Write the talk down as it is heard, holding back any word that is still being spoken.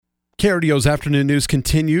KRDO's Afternoon News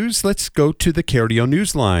continues. Let's go to the KRDO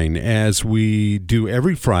Newsline as we do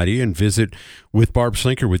every Friday and visit with Barb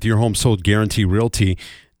Slinker with Your Home Sold Guarantee Realty.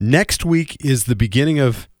 Next week is the beginning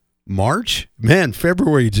of March. Man,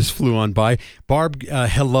 February just flew on by. Barb,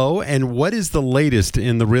 hello. And what is the latest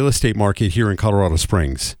in the real estate market here in Colorado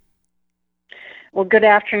Springs? Well, good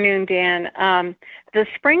afternoon, Dan. The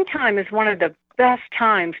springtime is one of the best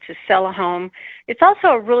times to sell a home. It's also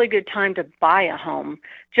a really good time to buy a home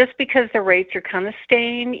just because the rates are kind of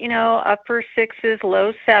staying, upper sixes,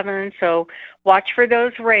 low sevens. So watch for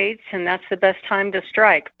those rates, and that's the best time to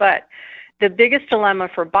strike. But the biggest dilemma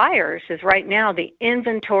for buyers is right now the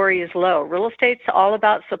inventory is low. Real estate's all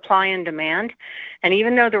about supply and demand. And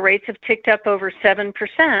even though the rates have ticked up over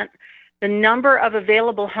 7%, the number of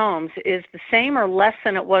available homes is the same or less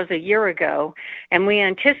than it was a year ago, and we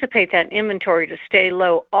anticipate that inventory to stay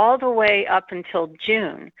low all the way up until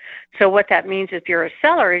June. So what that means if you're a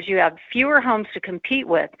seller is you have fewer homes to compete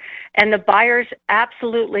with, and the buyers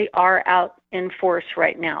absolutely are out in force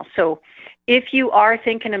right now. So if you are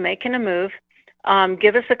thinking of making a move,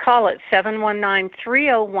 give us a call at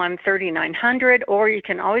 719-301-3900, or you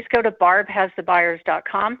can always go to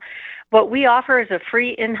barbhasthebuyers.com. What we offer is a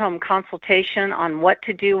free in-home consultation on what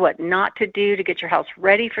to do, what not to do to get your house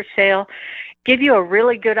ready for sale, give you a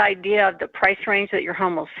really good idea of the price range that your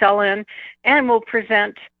home will sell in, and we'll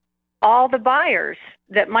present all the buyers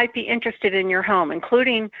that might be interested in your home,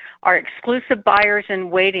 including our exclusive buyers in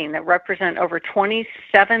waiting that represent over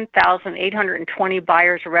 27,820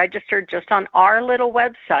 buyers registered just on our little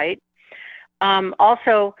website.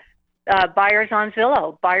 Also, buyers on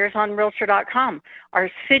Zillow, buyers on Realtor.com, our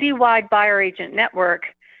citywide buyer agent network,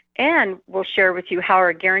 and we'll share with you how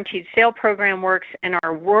our guaranteed sale program works and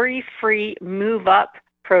our worry-free move-up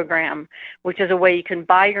program, which is a way you can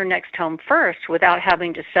buy your next home first without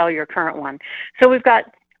having to sell your current one. So we've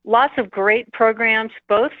got lots of great programs,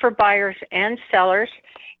 both for buyers and sellers,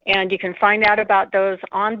 and you can find out about those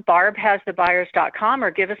on barbhasthebuyers.com or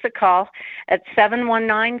give us a call at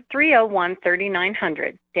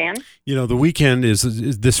 719-301-3900. Dan? The weekend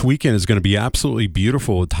this weekend is going to be absolutely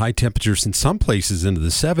beautiful with high temperatures in some places into the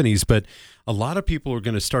 70s, but a lot of people are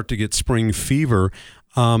going to start to get spring fever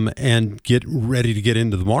and get ready to get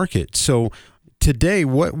into the market. So today,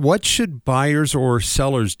 what should buyers or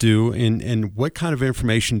sellers do, and what kind of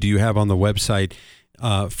information do you have on the website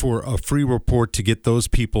for a free report to get those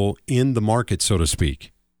people in the market, so to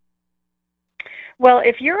speak? Well,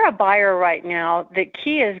 if you're a buyer right now, the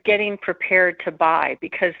key is getting prepared to buy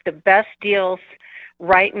because the best deals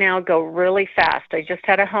right now go really fast. I just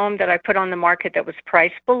had a home that I put on the market that was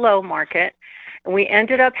priced below market. And we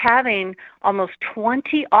ended up having almost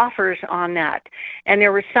 20 offers on that. And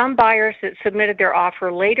there were some buyers that submitted their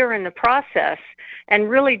offer later in the process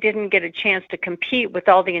and really didn't get a chance to compete with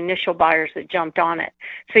all the initial buyers that jumped on it.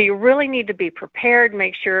 So you really need to be prepared,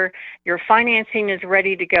 make sure your financing is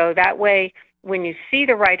ready to go. That way, when you see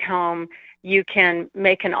the right home, you can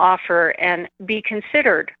make an offer and be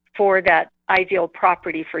considered for that ideal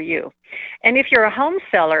property for you. And if you're a home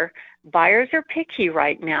seller, buyers are picky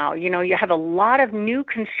right now. You have a lot of new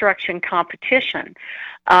construction competition.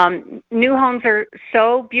 New homes are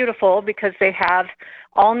so beautiful because they have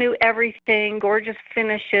all new everything, gorgeous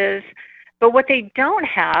finishes. But what they don't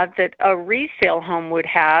have that a resale home would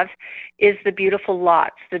have is the beautiful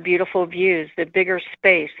lots, the beautiful views, the bigger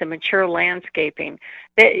space, the mature landscaping.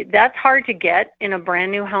 That's hard to get in a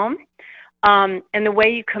brand new home. And the way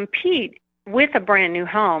you compete with a brand new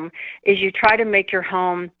home is you try to make your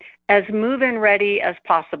home as move-in ready as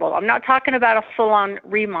possible. I'm not talking about a full-on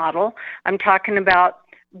remodel. I'm talking about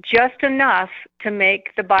just enough to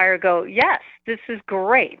make the buyer go, yes, this is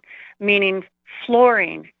great, meaning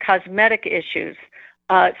flooring, cosmetic issues.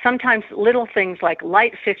 Sometimes little things like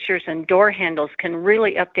light fixtures and door handles can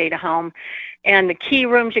really update a home. And the key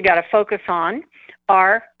rooms you got to focus on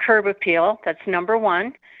are curb appeal, that's number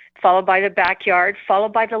one, followed by the backyard,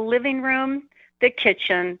 followed by the living room, the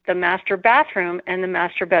kitchen, the master bathroom, and the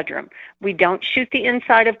master bedroom. We don't shoot the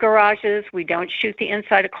inside of garages. We don't shoot the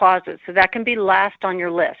inside of closets. So that can be last on your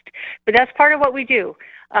list. But that's part of what we do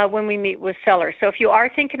when we meet with sellers. So if you are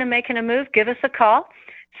thinking of making a move, give us a call,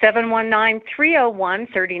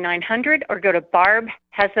 719-301-3900, or go to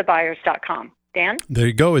barbhasthebuyers.com. Dan? There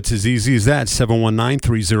you go. It's as easy as that,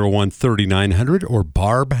 719-301-3900 or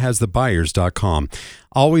barbhasthebuyers.com.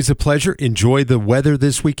 Always a pleasure. Enjoy the weather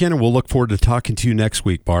this weekend, and we'll look forward to talking to you next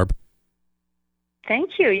week, Barb.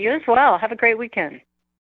 Thank you. You as well. Have a great weekend.